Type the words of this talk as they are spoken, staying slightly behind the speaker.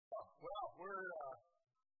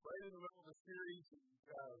right in the middle of a series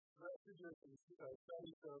of messages and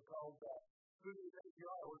studies that are called Who Do You Think You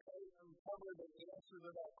Are? We're trying to uncover the answer to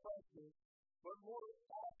that question, but more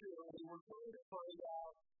accurately, we're trying to find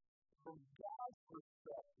out from God's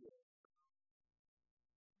perspective,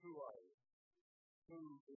 who are you? Who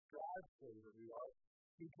is God say that we are?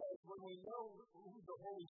 Because when we know who the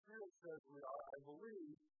Holy Spirit says we are, I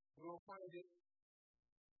believe we'll find it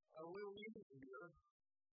a little easier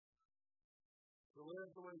to live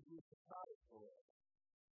the way Jesus taught us to live.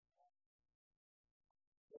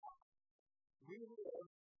 We live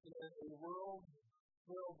in a world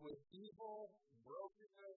filled with evil,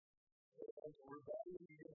 brokenness, and rebellion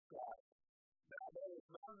against God. Now, that is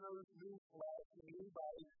not no newsflash to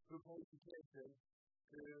anybody who pays attention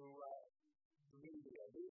to the media,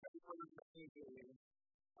 newspapers, magazines,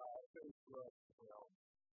 Facebook. Well,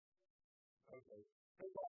 okay,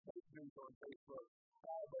 there's all kinds of news on Facebook,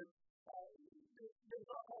 but there's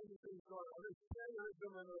all kinds of things going on. There's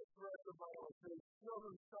terrorism and there's threats of violence. There's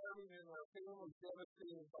children starving and their families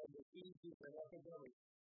devastated by diseases and epidemics.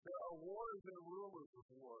 There are wars and rumors of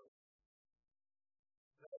wars.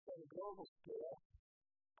 That's on a global scale.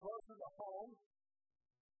 Closer to home,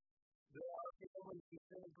 there are families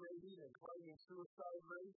disintegrating and climbing suicide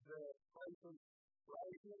rates. There are prices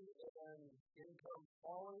rising and income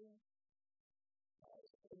falling.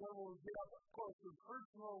 And then when we get up close to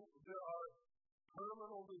personal, there are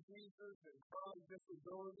terminal diseases and chronic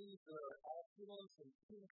disabilities. There are accidents and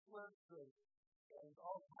pink slips and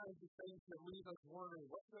all kinds of things that leave us wondering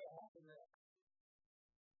what's going to happen next.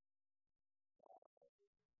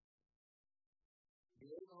 The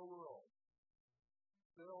end of the world,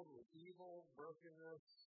 filled with evil, brokenness,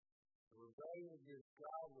 rebellion against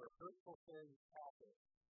God, where hurtful things happen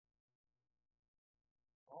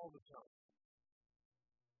all the time.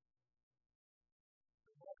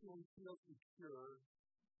 How can we feel secure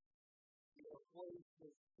in a place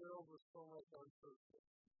that's filled with so much uncertainty?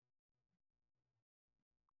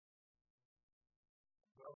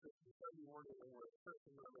 Well, this is Sunday morning and we're a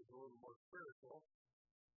Christian that is a little more spiritual.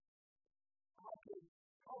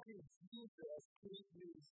 How can Jesus keep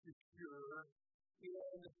you secure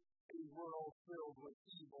in a world filled with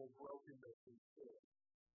evil, brokenness, and sin?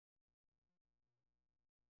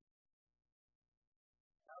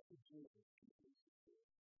 How can Jesus keep you secure?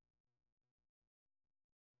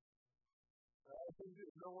 I think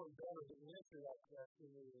there's no one better to answer that question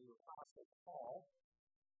than the Apostle Paul.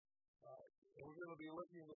 And we're going to be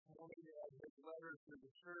looking this morning at his letter to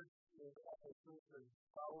the church in Ephesus and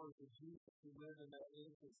followers of Jesus who live in that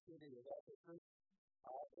ancient city of Ephesus.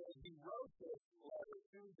 And he wrote this letter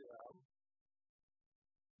to them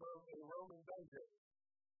from a Roman dungeon.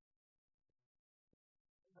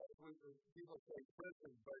 People say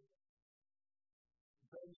prison, but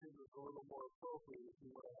dungeon is a little more appropriate if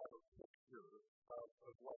you want to have a picture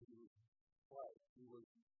of what he was like. He was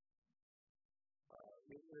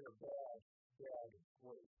in a bad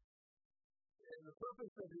place. And the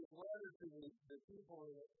purpose of his letter to the people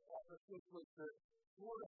in Ephesus was to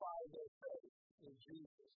fortify their faith in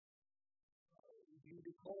Jesus. He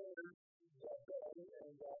declared that they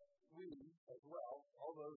and that we as well,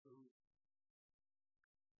 all those who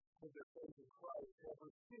put their faith in Christ, have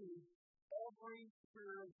received every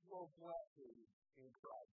spiritual blessing in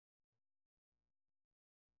Christ.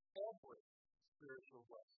 Every spiritual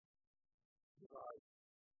blessing.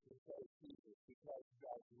 Because Jesus, because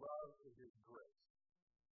God's love and His grace.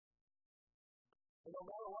 And no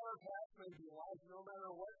matter what our past may be like, no matter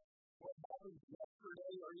what happened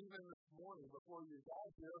yesterday or even this morning before you got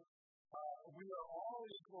here, we are all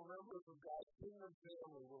equal members of God's kingdom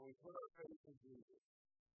family when we put our faith in Jesus.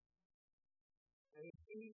 And it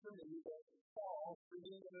seems to me that Paul,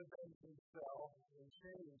 reading and avenging himself and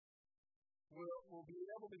change, will be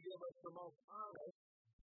able to give us the most honest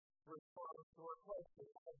response to our question: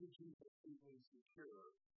 how did Jesus keep me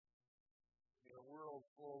secure in a world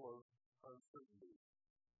full of uncertainty?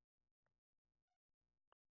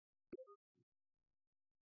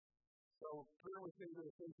 So, turn with me to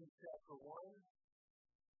Ephesians chapter 1.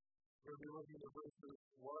 We're going to be looking at verses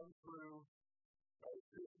 1 through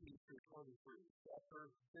 15 through 23.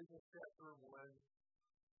 Ephesians chapter 1,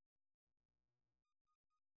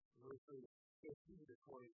 verses 15 to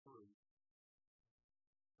 23.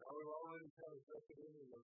 Now, we've already kind of jumped into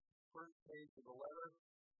the first page of the letter.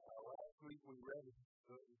 Last week we read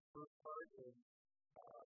the first part, and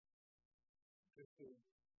just to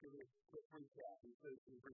give you a quick recap, he says,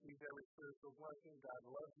 "You've received every spiritual blessing. God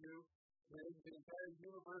loves you. Made the entire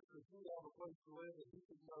universe for you to have a place to live, and He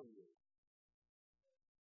can know you."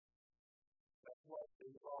 That's what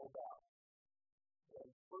it's all about. And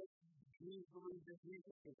first, Jews believed in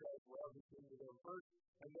Jesus because, well, he came to them first,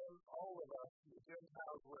 and then all of us, the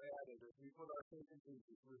Gentiles, were added as we put our faith in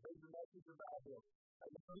Jesus. We heard the message about him. And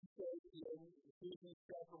then he says in Ephesians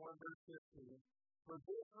chapter 1, verse 15, for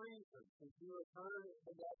this reason, since you have heard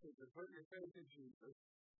the message and put your faith in Jesus,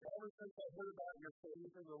 ever since I heard about your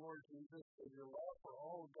faith in the Lord Jesus and your love for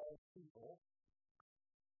all of God's people,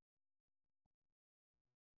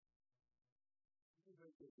 you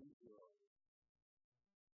make it easier.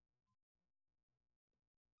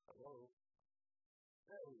 Hello?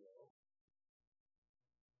 There we go.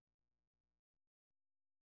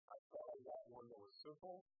 I thought I got one that was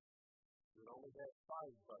simple. It only had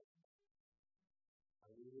 5 buttons. I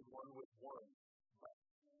needed one with 1 button.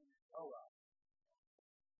 Oh well.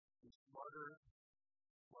 Be smarter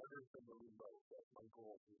than the remote. That's my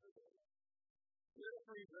goal for today. This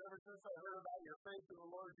reason, ever since I heard about your faith in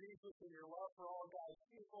the Lord Jesus and your love for all God's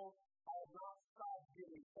people, I have not stopped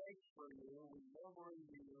giving thanks for you, remembering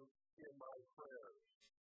you in my prayers.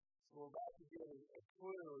 So we're about to get a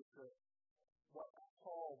clue to what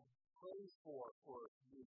Paul prays for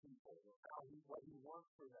these people, what he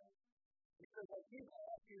wants for them. Because I keep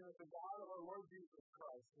asking that the God of our Lord Jesus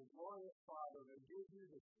Christ, the glorious Father, may give you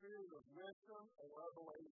the spirit of wisdom and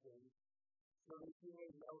revelation so that you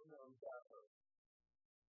may know him better.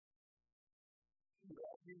 He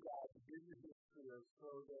asks you God to give you the spirit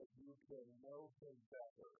so that you can know him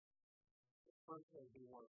better. The first thing he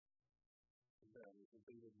wants them is that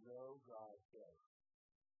they would know God better.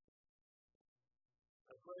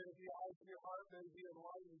 I pray that the eyes of your heart may be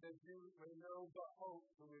enlightened, that you may know the hope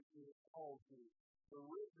to which he has called you, the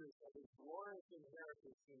riches of his glorious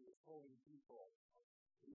inheritance in his holy people.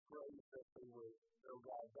 We pray that they would know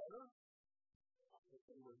God better, that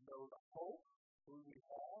they would know the hope who we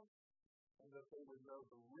have, and that they would know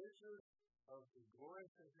the riches of the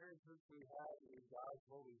glorious inheritance we have in God's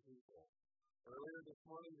holy people. Earlier this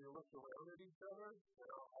morning, you looked around at each other.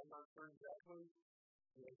 I'm not sure exactly.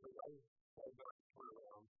 Because I got to turn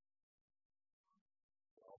around.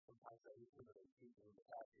 Well, sometimes I intimidate people in the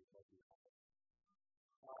package. Sometimes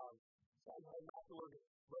not to look at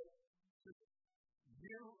it. But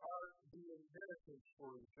you are the inheritance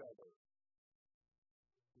for each other.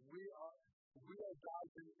 We are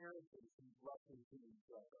God's inheritance and blessing to each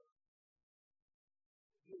other.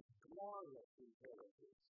 His glorious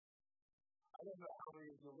inheritance. I don't know how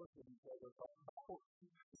many of you look at each other and thought, oh,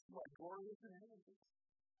 this is my glorious inheritance.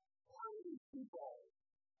 How do these people?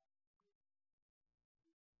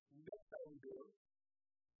 That's how we do it.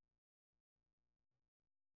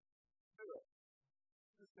 Do it.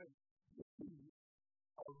 Just say, this is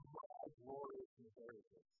my glorious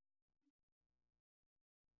inheritance.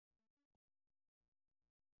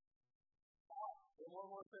 And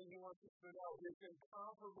one more thing he wants us to know, his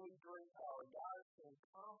incomparably great power, God's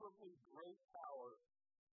incomparably great power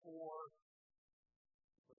for,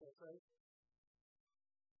 what's that say?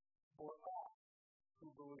 For us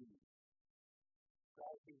who believe.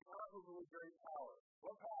 God's incomparably great power.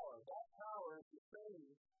 What power? That power is the same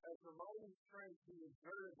as the mighty strength he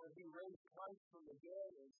exerted when he raised Christ from the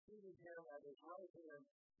dead and seated him at his right hand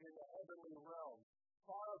in the heavenly realm.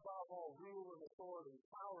 Far above all rule and authority,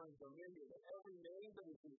 power and dominion, and every name that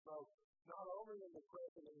is invoked, not only in the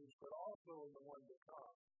present age, but also in the one to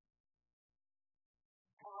come.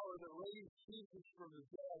 Power that raised Jesus from the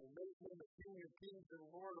dead and made him the King of Kings and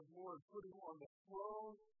Lord of Lords, put him on the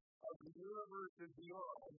throne of the universe and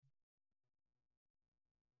beyond.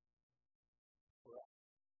 For us.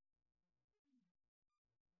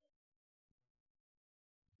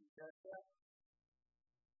 You get that?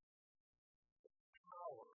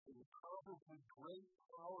 Power, the incomparably great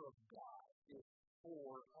power of God is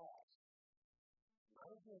for us. Not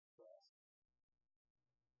against us.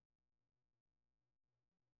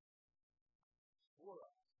 For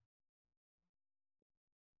us.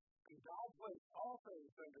 And God placed all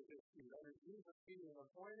things under his feet, under Jesus' feet, and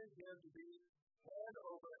appointed him to be head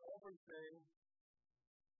over everything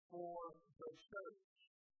for the church,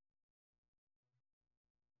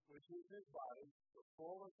 which is his body, the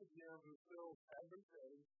fullness of him who fills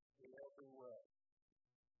everything in every way.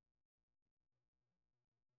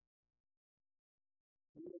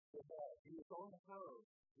 He is the head. He is on the throne.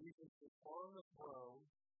 Jesus is on the throne.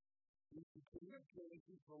 He's the King of Kings.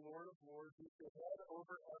 He's the Lord of Lords. He's the head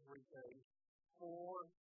over everything for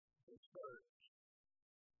the church.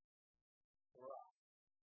 For us.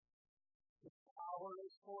 His power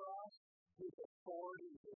is for us. His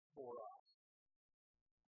authority is for us.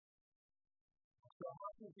 So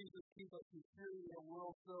how can Jesus keep us secure in a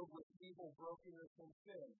world filled with evil, brokenness, and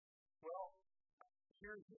sin? Well,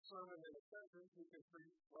 here's the sermon in a sentence. You can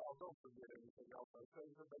well, don't forget anything else I say,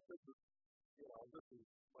 but this is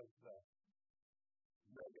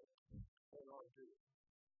Megan. Hang on to it.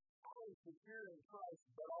 I am secure in Christ,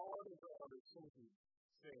 but all other ground is sinking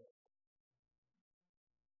sand.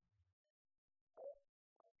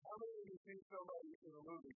 How many of you see somebody in a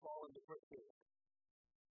movie fall into quicksand?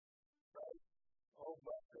 Right? Old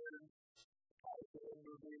Western, Tyson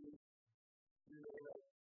movie, you name it.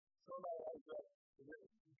 Somebody has that. It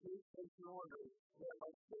makes you wonder, that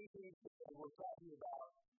like thinking we're talking about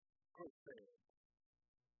quicksand.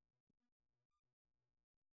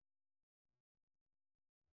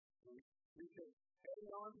 You can hang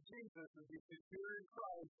on to Jesus and be secure in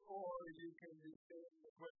Christ, or you can be in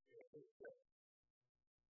the quicksand.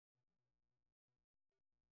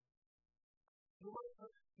 You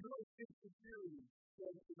might seek security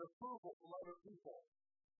in approval from other people.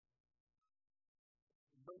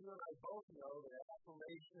 But you and I both know that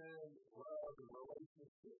affirmation, love, and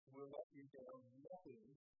relationships will let you down.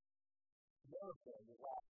 Nothing, none of them will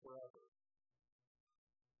last forever.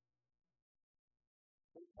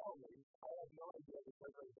 They tell me, I have no idea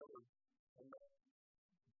because I know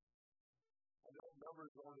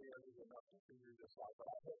numbers only ever enough to figure this out, but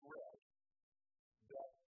I have read that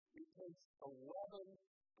it takes 11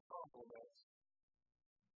 compliments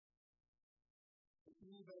to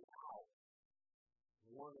even out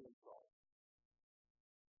one insult.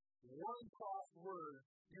 One cross word,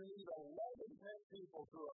 you need 11 people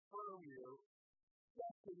to affirm you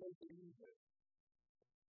just to make it even.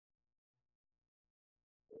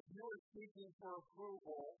 If you are seeking for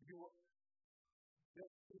approval, you will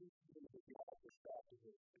just see that you have to stop to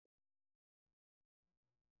do it.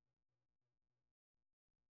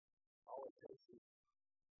 All it takes is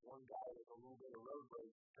one guy with a little bit of road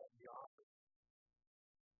rage to cut me off and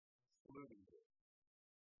saluting you.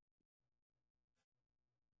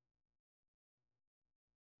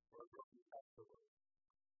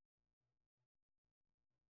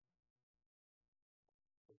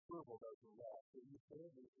 Approval doesn't last. But you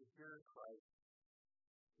can be secure in Christ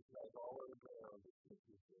because all of the ground is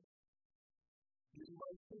secure. You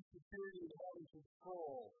might seek security in having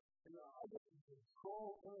control. And I get to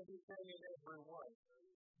control everything and everyone.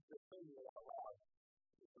 The thing that I love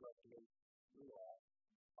is what you realize.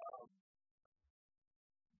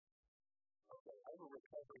 Okay, I'm a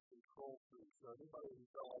recovery control freak, so anybody who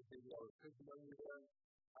felt like maybe I was picking on you there,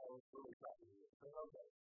 I was really talking to you.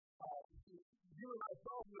 Okay. You and I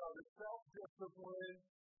both know that self-discipline,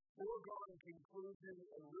 foregone conclusion,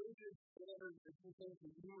 and rigid standards that you think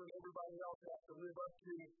that you and everybody else have to live up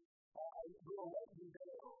to will let you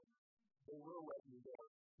down. They will let you down.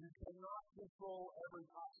 You cannot control every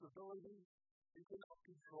possibility. You cannot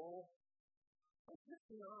control. Let's just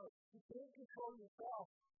be honest. You can't control yourself.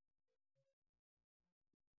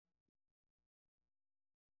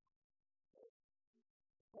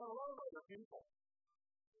 Not a lot of other people.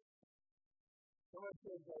 Someone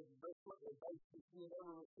said that that's what advice you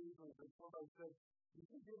never received was that somebody said, you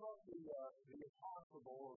can give up the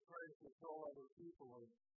impossible or try to control other people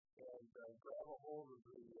and grab a hold of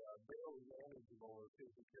the barely manageable or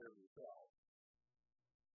taking care of yourself.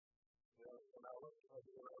 When I looked at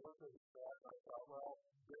that, I thought, well,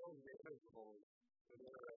 barely manageable is an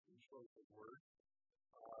interesting choice of words.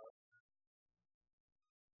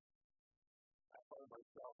 I find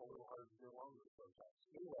myself a little hard to get along with sometimes.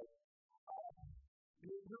 Anyway,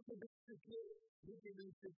 you can be secure. You can be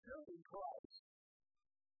secure in Christ,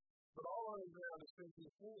 but all on the ground is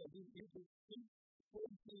sinking sand. You can keep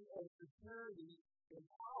safety and security in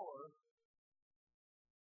power,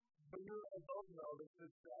 but you and both know that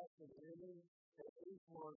success and winning and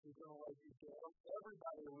influence is going to let you down.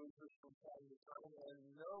 Everybody loses from time to time, and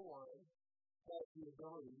no one has the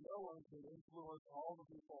ability. No one can influence all the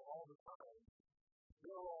people all the time.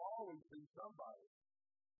 There will always be somebody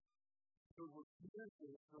who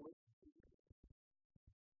refuses to listen to you.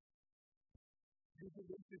 You can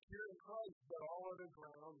be secure in Christ, but all other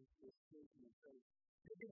ground is sinking sand.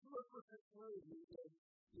 You can look for security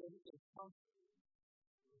in comfort.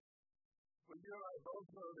 But you and I both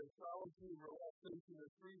know that solitude, relaxation,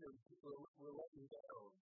 and freedom will let you down.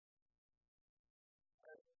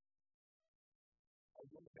 I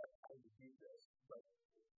didn't have time to do this, but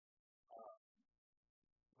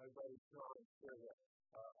my buddy John said that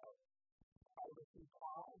I was in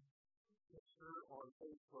college picture on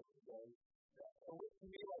Facebook today that looked to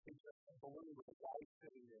me like it's just a balloon with a guy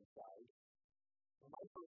sitting inside. And my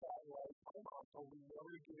first thought was, my mom told me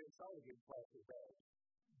never to get inside a good plastic bag.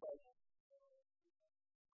 But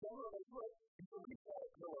some of us look, we got a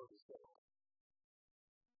pillow to sit on.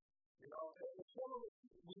 And some of us,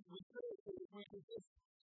 we could just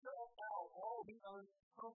shut out all the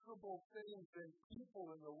uncomfortable things and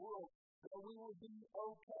people in the world, that we would be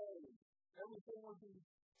okay. Everything would be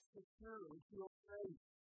secure and feel safe.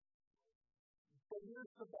 But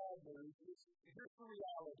here's the bad news. Here's the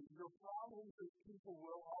reality. Your problems that people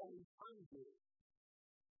will always turn to,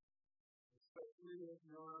 especially if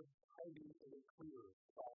you're hiding in a clear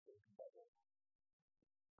plastic bubble.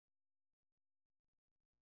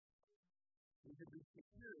 You can be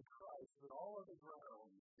secure in Christ, but all other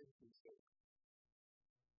ground is safe.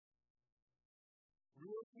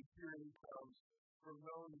 Real security comes from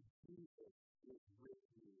knowing Jesus is with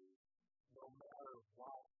you, no matter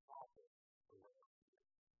what happens around you.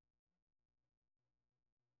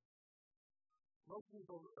 Most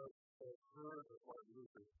people have heard of Martin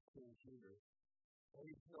Luther King Jr., and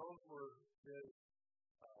he's known for his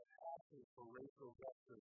passion for racial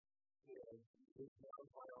justice and his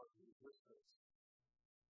nonviolent resistance.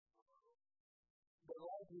 But a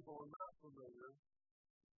lot of people are not familiar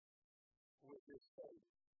with his faith,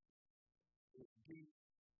 his deep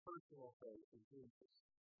personal faith in Jesus.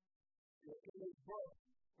 In his book,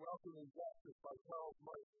 Welcome and Justice by Charles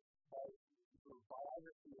Murray, the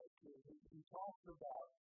biography of King, he talks about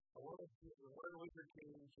one of Martin Luther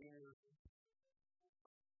King Jr.'s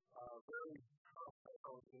very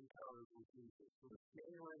profound encounters with Jesus. It was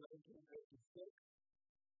January 1956.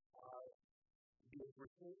 He had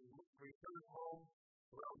returned home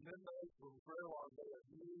around midnight from a very long day of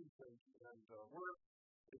meetings and work.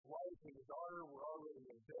 His wife and his daughter were already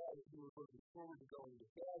in bed. He was looking forward to going to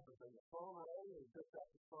bed, but then the phone rang, and he picked up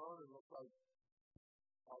the phone, and it looked like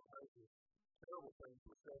all kinds of terrible things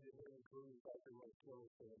were said to him, including the fact they were going to kill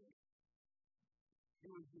his family. He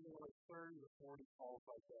was doing like 30 to 40 calls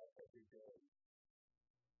like that every day.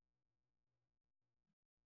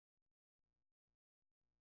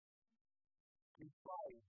 He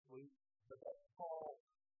tried sleep, but that call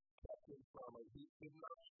kept him from it. He did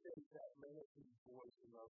not shake that menacing voice in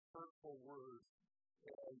those hurtful words,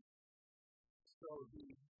 and so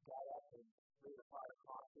he got up and made a pot of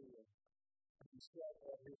coffee, and he sat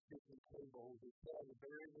at his kitchen table with his head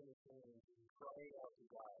buried in his hands and crying out to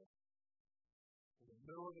God. In the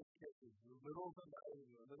middle of his kitchen, in the middle of the night,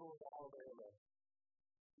 in the middle of Alabama,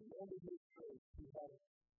 he ended his faith. He had an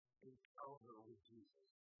encounter with Jesus.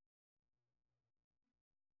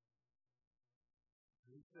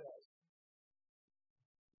 And he says,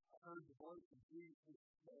 I heard the voice of Jesus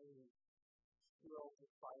saying, still to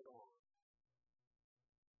fight on.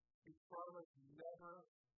 He promised never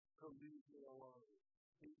to leave me alone.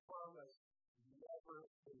 He promised never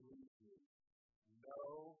to leave me.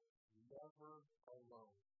 No, never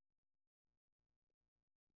alone.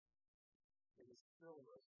 In the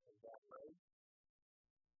stillness of that night,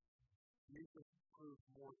 Jesus proved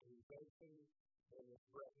more convincing than the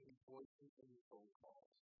threatening voices in the phone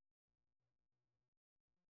calls.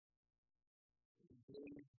 He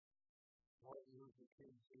gave Martin Luther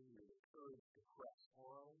King Jr. the courage to press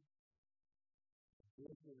on,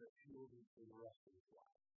 vision that fueled him for the rest of his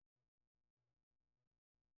life.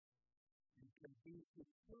 You can be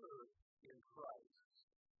secure in Christ,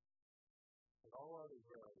 and all other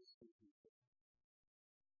ground is secure.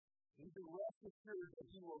 You can rest assured that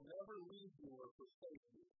He will never leave you or forsake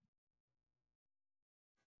you.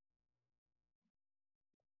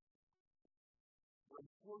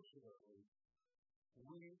 Unfortunately,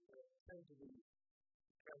 we tend to be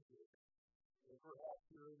tempted, and perhaps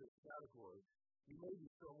you're in this category. You may be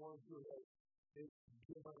someone who has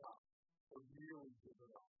given up, or nearly given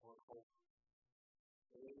up on hope,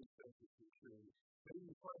 in any sense of security. Maybe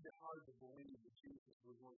you find it hard to believe that Jesus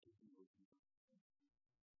would want to be with you,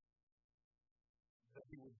 that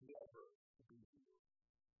He would never be with you.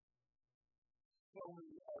 So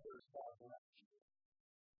many others have left you,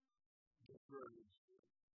 discouraged you,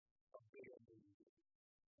 abandoned you,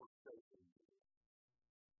 forsaken you.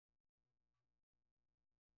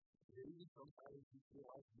 Maybe sometimes you feel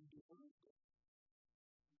like you deserve it.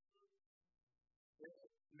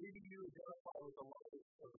 Maybe you identify with the line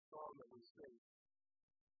of the song that we sing.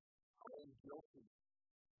 I am guilty.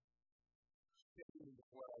 Ashamed of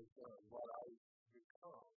what I've done, what I've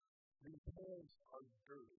become. These hands are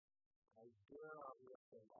dirty. I dare not lift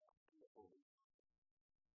them up to the Holy One.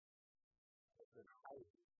 I've been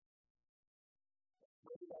hiding.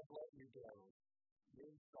 Maybe I've let you down.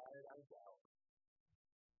 Inside, I doubt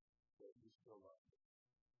that you still love me.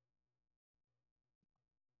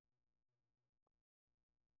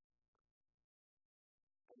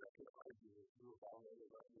 And I can argue with you about whether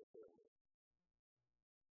or not you're failure.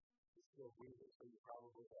 You still believe it, so you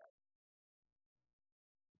probably have.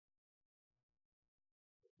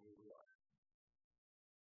 But here we are.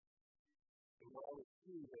 And while it's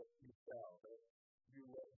true that you fell, that you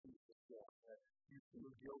let Jesus down, that you feel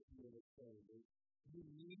guilty and ashamed, You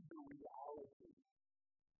need the reality.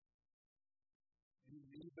 You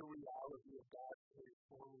need the reality of God's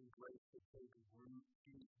transforming grace to take root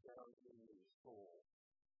deep down in your soul.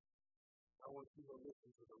 I want you to listen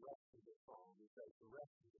to the rest of the song, because the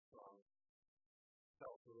rest of the song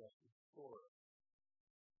tells the rest of the story.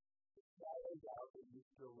 It shadows out that you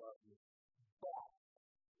still love me, but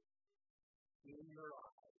in your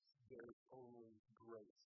eyes, there is only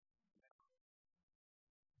grace.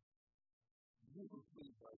 You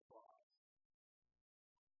plead my cause.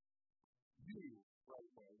 You write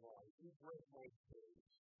my life. You break my chains.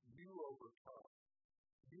 You overcome.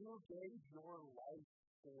 You gave your life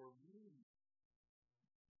for me.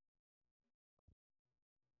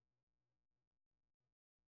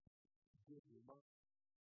 Give me my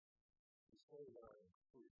say that I am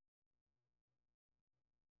free.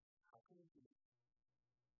 How can it be?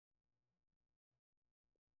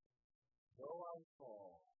 Though I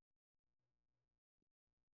fall,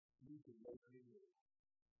 you can make me new.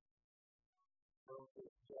 From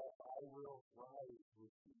this death I will rise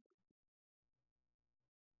with you.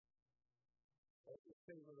 At the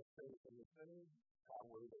finger of faith in the same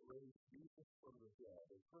power that raised Jesus from the dead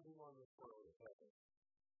and put him on the throne of heaven,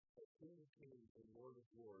 the King of Kings and Lord of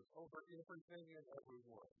Lords, over everything and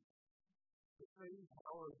everyone. The same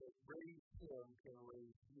power that raised him can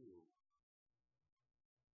raise you.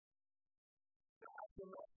 Now, I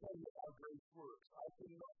cannot tell you how grace works. I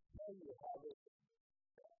cannot tell you how this.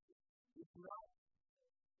 It's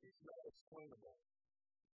not explainable.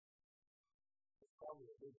 It's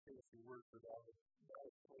probably a big fancy word for that. It's not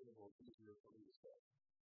explainable. It's easier for me to say.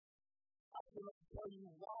 I cannot tell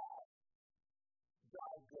you why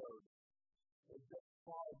God goes and just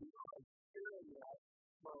far beyond sparing us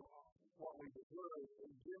from what we deserve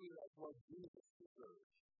and giving us what Jesus deserves.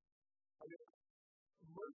 I mean,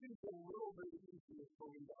 mercy is a little bit easier for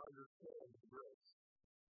me to understand grace.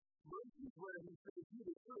 Mercy is where he says you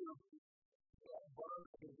deserve that bond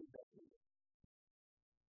can be done.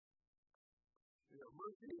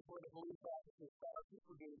 Mercy is when a police officer stops you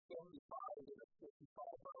for doing 75 in a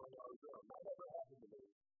 55-mile-an-hour zone. That never happened to me.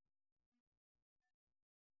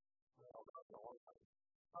 Well, that's a long time.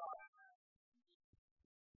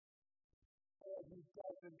 And he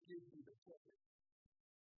doesn't give you the ticket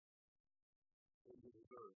that you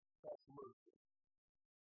deserve. That's mercy.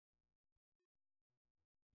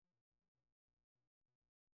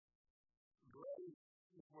 Grace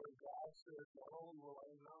is where God says, not only will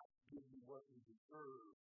I not give you what you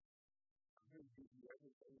deserve, I'm going to give you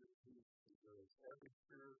everything that Jesus deserves, every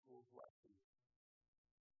spiritual blessing.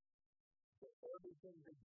 But everything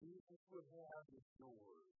that Jesus would have is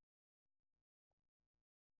yours.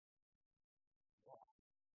 Why?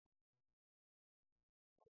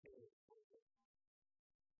 Okay.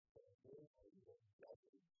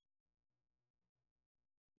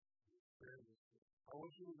 I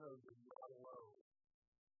want you to know that you're not alone.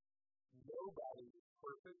 Nobody is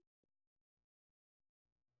perfect.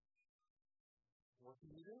 What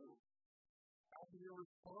can you do? How can you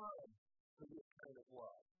respond to this kind of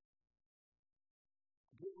love?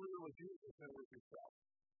 Get real with Jesus and with yourself.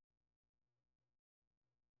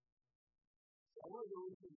 One of the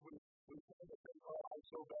reasons we tend to think, oh, I'm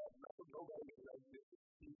so bad, nobody can like this.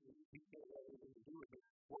 He can't have anything to do with it.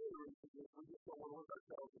 One of the reasons is we just don't want to look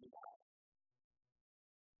ourselves in the eye.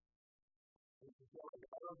 And to feel like,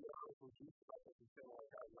 I don't get honest with Jesus, I think feel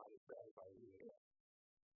like I'm not as bad as I really am.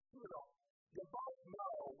 You know, you both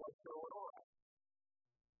know what's going on.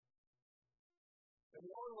 And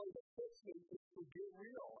the only way to fix it is to get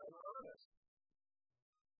real and honest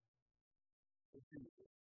with Jesus.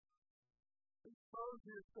 Expose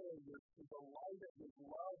your failures to the light of His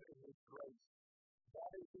love and His grace.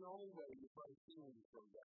 That is the only way you find healing from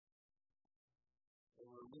that.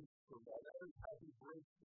 And release from that. That is how He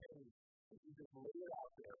breaks the pain. If you just lay it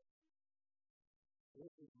out there.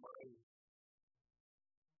 This is my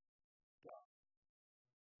God.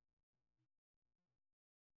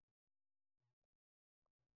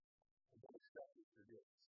 And don't accept it for this.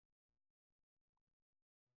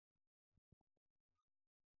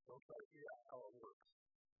 Don't try to figure out how it works.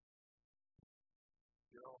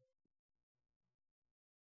 You know,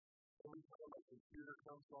 every time my computer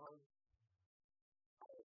comes on, I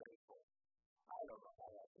am thankful. I don't know how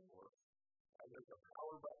that thing works. And there's a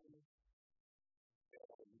power button.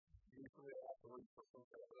 And usually I have to wait for some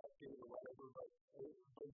kind of update or whatever, but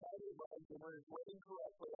when time is on, when it's working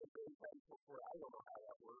correctly, I'm very thankful for it. I don't know how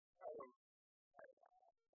that works. I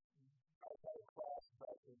had a class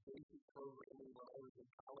back in basic programming when I was in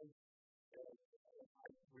college, and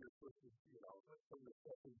we were supposed to, some of the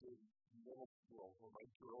stuff we did in middle school when my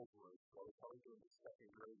girls were in school. I was probably doing the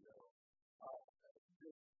second grade now.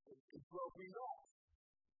 Well, we lost.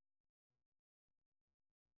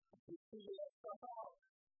 We figured that stuff out.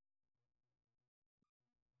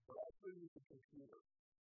 But I couldn't use the computer.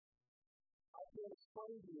 I can't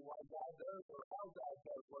explain to you why God does or how God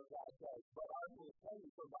does what God does, but I'm going to tell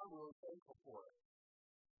you because I'm really thankful for it.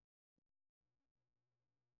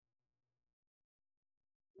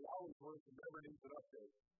 We always learn from never needs an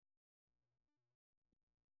update.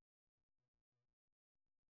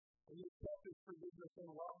 And you accept His forgiveness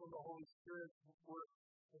and welcome the Holy Spirit's work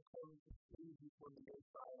to come to change you from the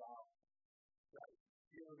inside out. Right?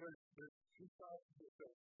 You know, there's two sides to this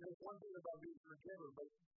thing. There's one thing about being forgiven, but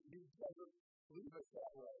He doesn't leave us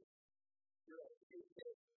that way.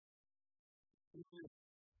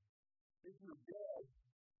 If you're dead,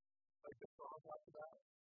 like the song talks about,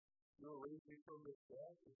 you're raising from the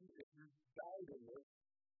dead. If you died in it,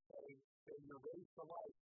 and you're raised to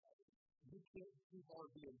life, you can't keep on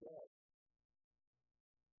being dead.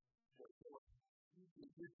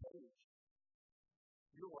 You're changed.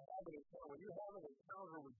 You will have an encounter. When you have an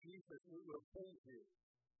encounter with Jesus, it will change you.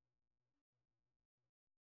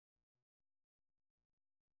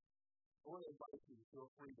 I want to invite you to feel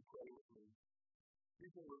free to pray with me. You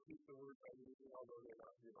can repeat the words I need, although they're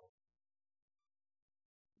not,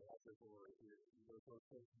 that's the word here. There's no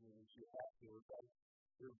sense in which you have to, but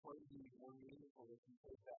there's going to be more meaningful if you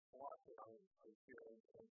take that thought that I'm feeling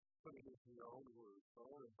and put it into your own words. So I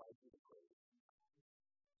want to invite you to pray.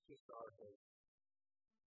 Just start to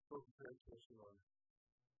focus your attention on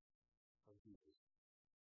Jesus.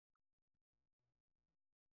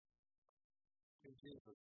 In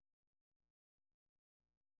Jesus,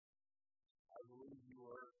 I believe you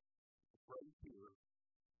are right here,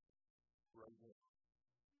 right now.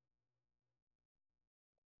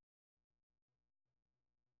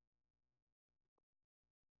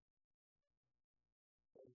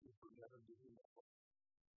 Thank you for never giving up.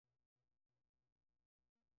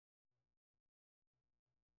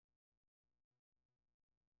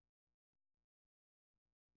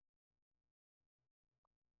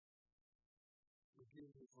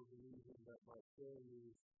 Forgive me for believing that my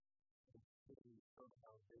failures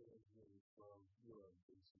somehow damage me from your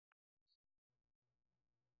ambition.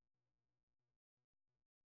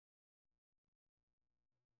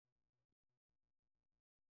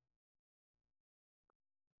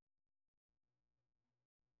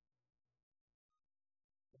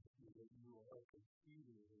 That you will help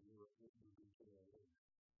exceedingly in your control.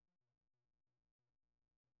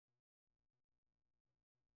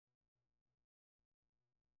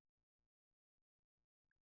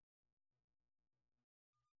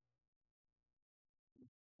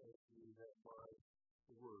 Thank you that my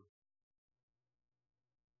worth,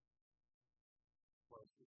 my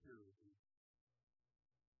security,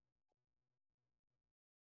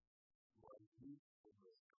 my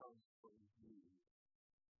usefulness comes from you.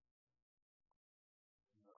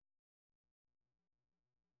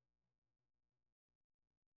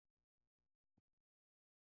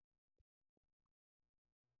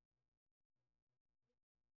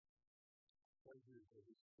 Thank you,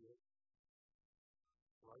 Holy Spirit.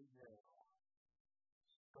 Right now,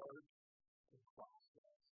 start the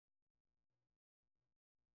process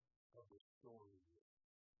of restoring